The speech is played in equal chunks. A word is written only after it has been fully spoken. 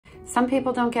Some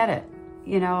people don't get it,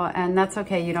 you know, and that's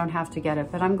okay. You don't have to get it,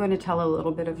 but I'm going to tell a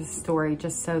little bit of a story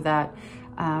just so that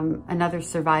another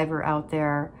survivor out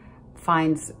there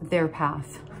finds their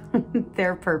path,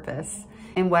 their purpose,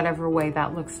 in whatever way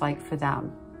that looks like for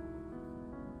them.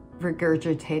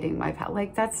 Regurgitating my path,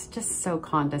 like that's just so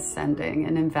condescending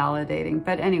and invalidating.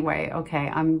 But anyway, okay,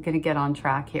 I'm gonna get on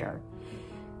track here.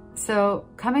 So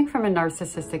coming from a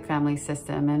narcissistic family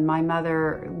system, and my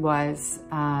mother was,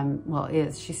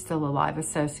 she's still alive, a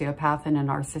sociopath and a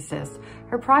narcissist.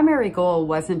 Her primary goal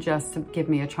wasn't just to give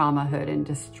me a trauma hood and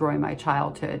destroy my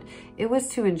childhood. It was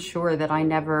to ensure that I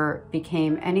never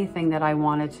became anything that I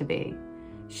wanted to be.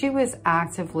 She was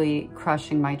actively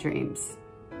crushing my dreams.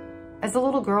 As a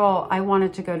little girl, I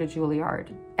wanted to go to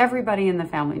Juilliard. Everybody in the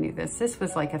family knew this. This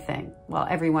was like a thing. Well,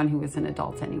 everyone who was an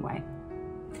adult anyway.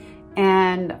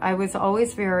 And I was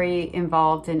always very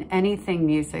involved in anything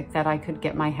music that I could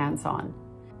get my hands on.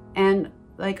 And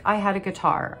like I had a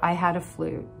guitar, I had a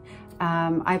flute.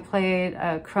 I played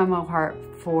a chromo harp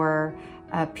for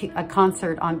a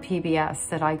concert on PBS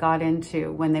that I got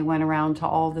into when they went around to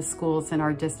all the schools in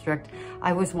our district.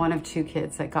 I was one of 2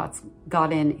 kids that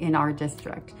got in our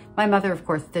district. My mother, of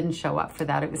course, didn't show up for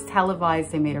that. It was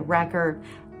televised, they made a record.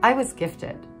 I was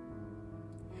gifted.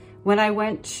 When I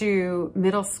went to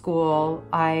middle school,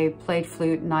 I played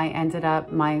flute and I ended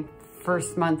up my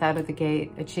first month out of the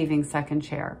gate achieving 2nd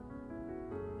chair.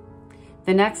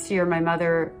 The next year, my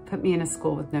mother put me in a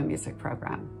school with no music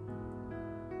program.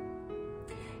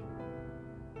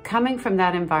 Coming from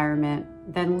that environment,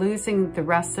 then losing the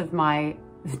rest of my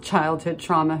childhood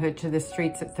trauma hood to the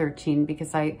streets at 13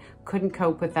 because I couldn't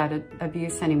cope with that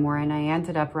abuse anymore and I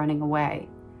ended up running away.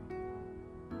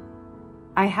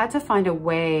 I had to find a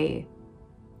way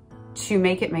to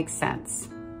make it make sense,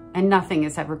 and nothing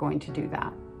is ever going to do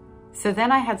that. So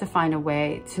then I had to find a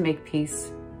way to make peace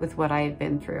with what I had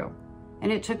been through.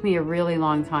 And it took me a really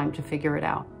long time to figure it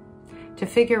out. To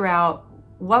figure out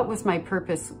what was my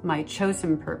purpose, my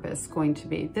chosen purpose going to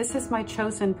be. This is my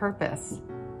chosen purpose.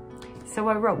 So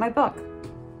I wrote my book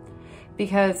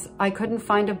because I couldn't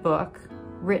find a book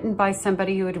written by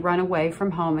somebody who had run away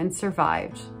from home and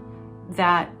survived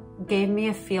that gave me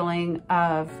a feeling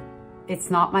of it's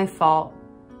not my fault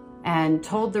and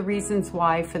told the reasons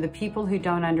why for the people who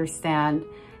don't understand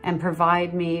and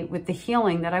provide me with the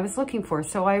healing that I was looking for.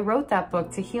 So I wrote that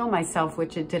book to heal myself,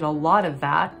 which it did a lot of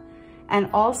that, and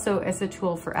also as a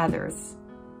tool for others.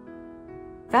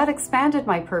 That expanded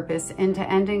my purpose into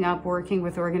ending up working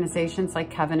with organizations like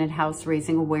Covenant House,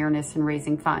 raising awareness and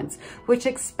raising funds, which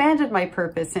expanded my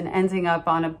purpose in ending up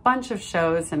on a bunch of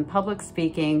shows and public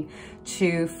speaking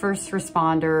to first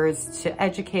responders, to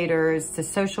educators, to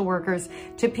social workers,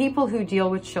 to people who deal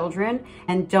with children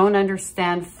and don't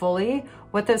understand fully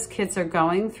what those kids are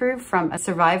going through from a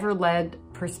survivor-led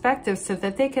perspective so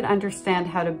that they can understand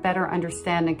how to better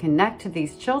understand and connect to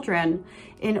these children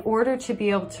in order to be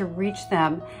able to reach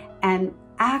them and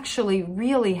actually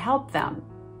really help them.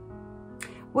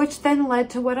 Which then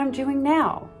led to what I'm doing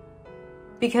now.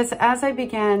 Because as I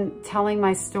began telling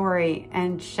my story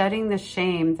and shedding the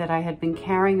shame that I had been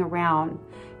carrying around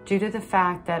due to the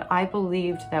fact that I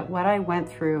believed that what I went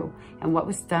through and what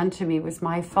was done to me was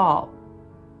my fault,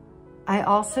 I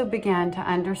also began to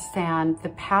understand the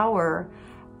power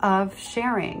of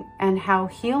sharing and how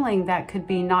healing that could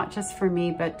be not just for me,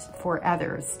 but for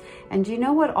others. And do you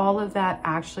know what all of that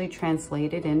actually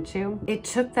translated into? It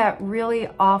took that really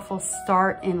awful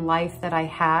start in life that I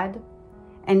had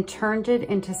and turned it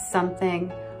into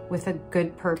something with a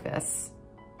good purpose.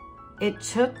 It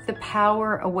took the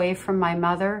power away from my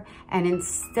mother, and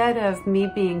instead of me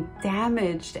being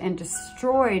damaged and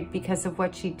destroyed because of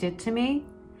what she did to me,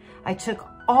 I took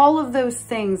all of those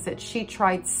things that she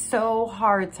tried so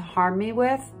hard to harm me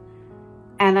with,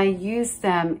 and I used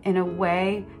them in a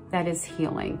way that is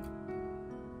healing.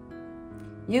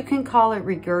 You can call it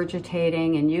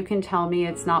regurgitating and you can tell me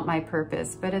it's not my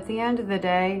purpose, but at the end of the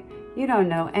day, you don't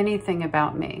know anything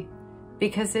about me.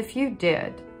 Because if you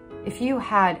did, if you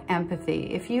had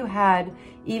empathy, if you had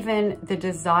even the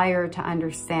desire to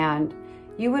understand,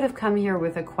 you would have come here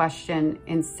with a question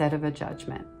instead of a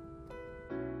judgment.